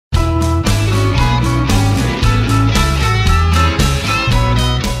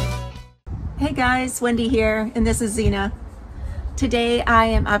guys, Wendy here, and this is Zena. Today I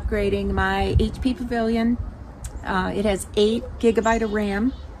am upgrading my HP Pavilion. It has 8 GB of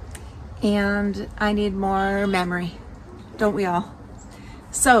RAM, and I need more memory, don't we all?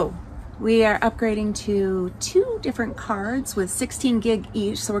 So we are upgrading to 2 different cards with 16 gig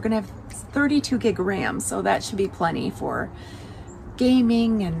each, so we're gonna have 32 gig RAM, so that should be plenty for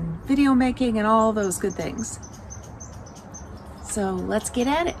gaming and video making and all those good things. So let's get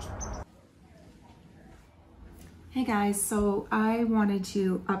at it. Hey guys, so I wanted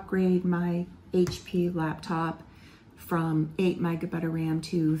to upgrade my HP laptop from 8 megabyte of RAM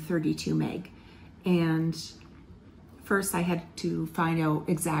to 32 meg. And first I had to find out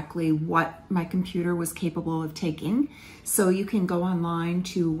exactly what my computer was capable of taking. So you can go online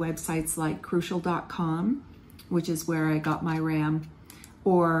to websites like crucial.com, which is where I got my RAM,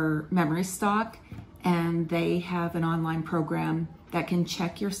 or Memory Stock, and they have an online program that can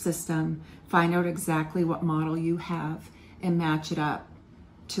check your system, find out exactly what model you have, and match it up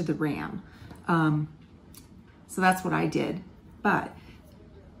to the RAM. So that's what I did. But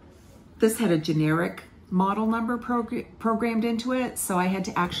this had a generic model number programmed into it, so I had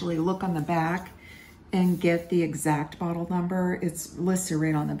to actually look on the back and get the exact model number. It's listed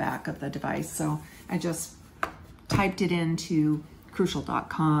right on the back of the device. So I just typed it into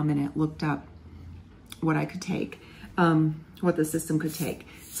crucial.com and it looked up what I could take, what the system could take.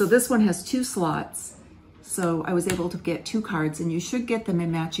 So this one has 2 slots. So I was able to get 2 cards, and you should get them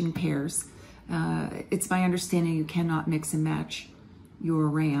in matching pairs. It's my understanding you cannot mix and match your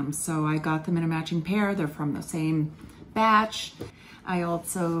RAM. So I got them in a matching pair. They're from the same batch. I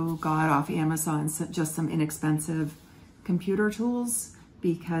also got off Amazon just some inexpensive computer tools,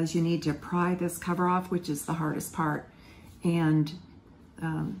 because you need to pry this cover off, which is the hardest part. And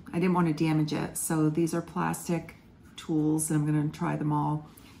I didn't want to damage it. So these are plastic tools, and I'm going to try them all.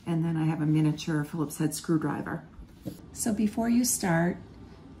 And then I have a miniature Phillips head screwdriver. So before you start,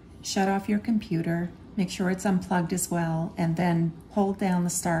 shut off your computer, make sure it's unplugged as well, and then hold down the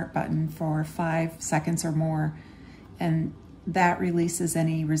start button for 5 seconds or more, and that releases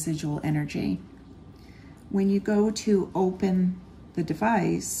any residual energy. When you go to open the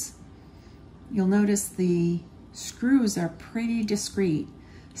device, you'll notice the screws are pretty discreet.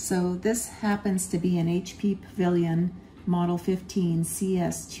 So this happens to be an HP Pavilion Model 15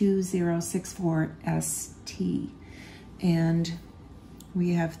 CS2064ST. And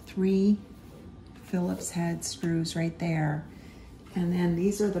we have 3 Phillips head screws right there. And then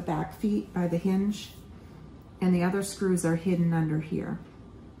these are the back feet by the hinge, and the other screws are hidden under here.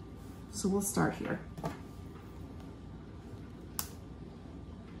 So we'll start here.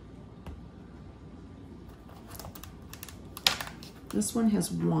 This one has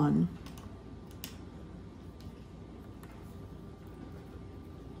 1.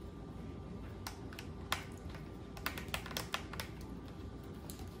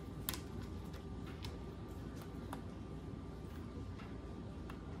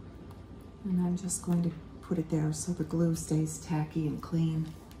 And I'm just going to put it there so the glue stays tacky and clean.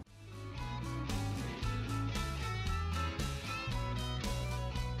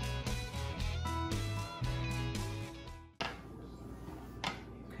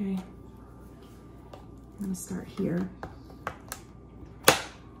 Okay, I'm going to start here.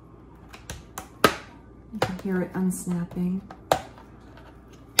 You can hear it unsnapping.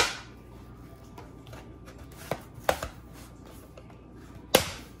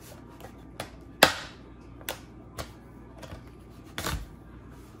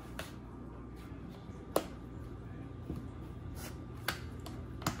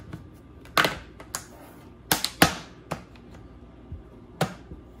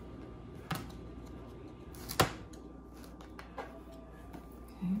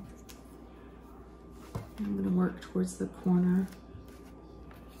 I'm going to work towards the corner.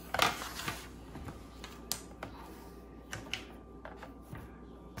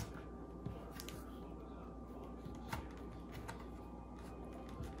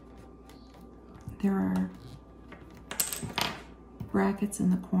 There are brackets in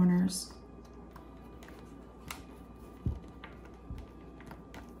the corners.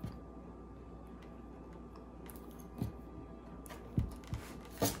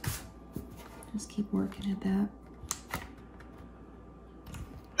 Just keep working at that.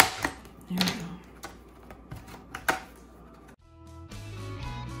 There we go.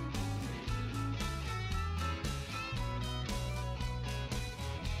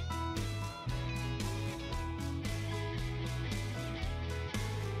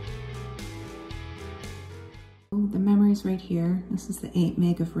 The memory's right here. This is the 8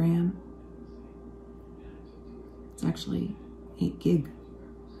 meg of RAM. It's actually 8 gig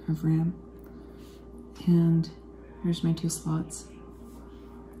of RAM. And here's my 2 slots.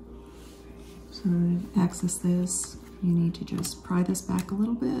 So to access this, you need to just pry this back a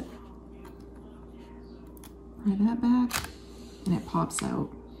little bit. Pry that back, and it pops out.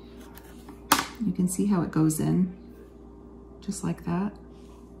 You can see how it goes in, just like that.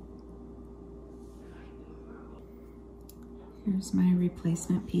 Here's my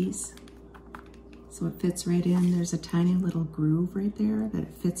replacement piece. So it fits right in. There's a tiny little groove right there that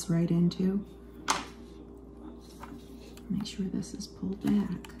it fits right into. Make sure this is pulled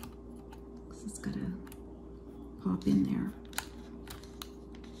back, because it's got to pop in there.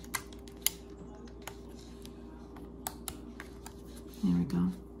 There we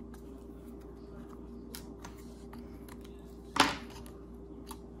go.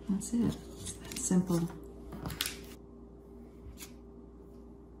 That's it. It's that simple.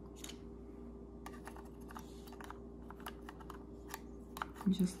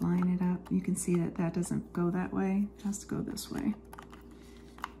 You just line it up. You can see that that doesn't go that way. It has to go this way.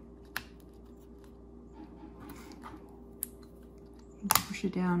 You push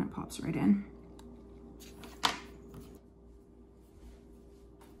it down, it pops right in.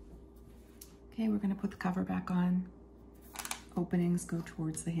 Okay, we're going to put the cover back on. Openings go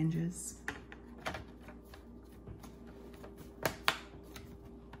towards the hinges.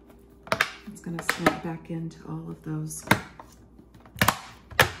 It's going to snap back into all of those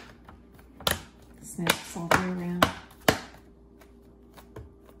snaps all the way around.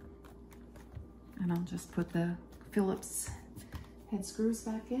 And I'll just put the Phillips head screws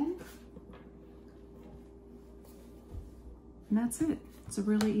back in. And that's it. It's a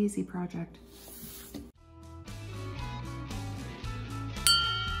really easy project.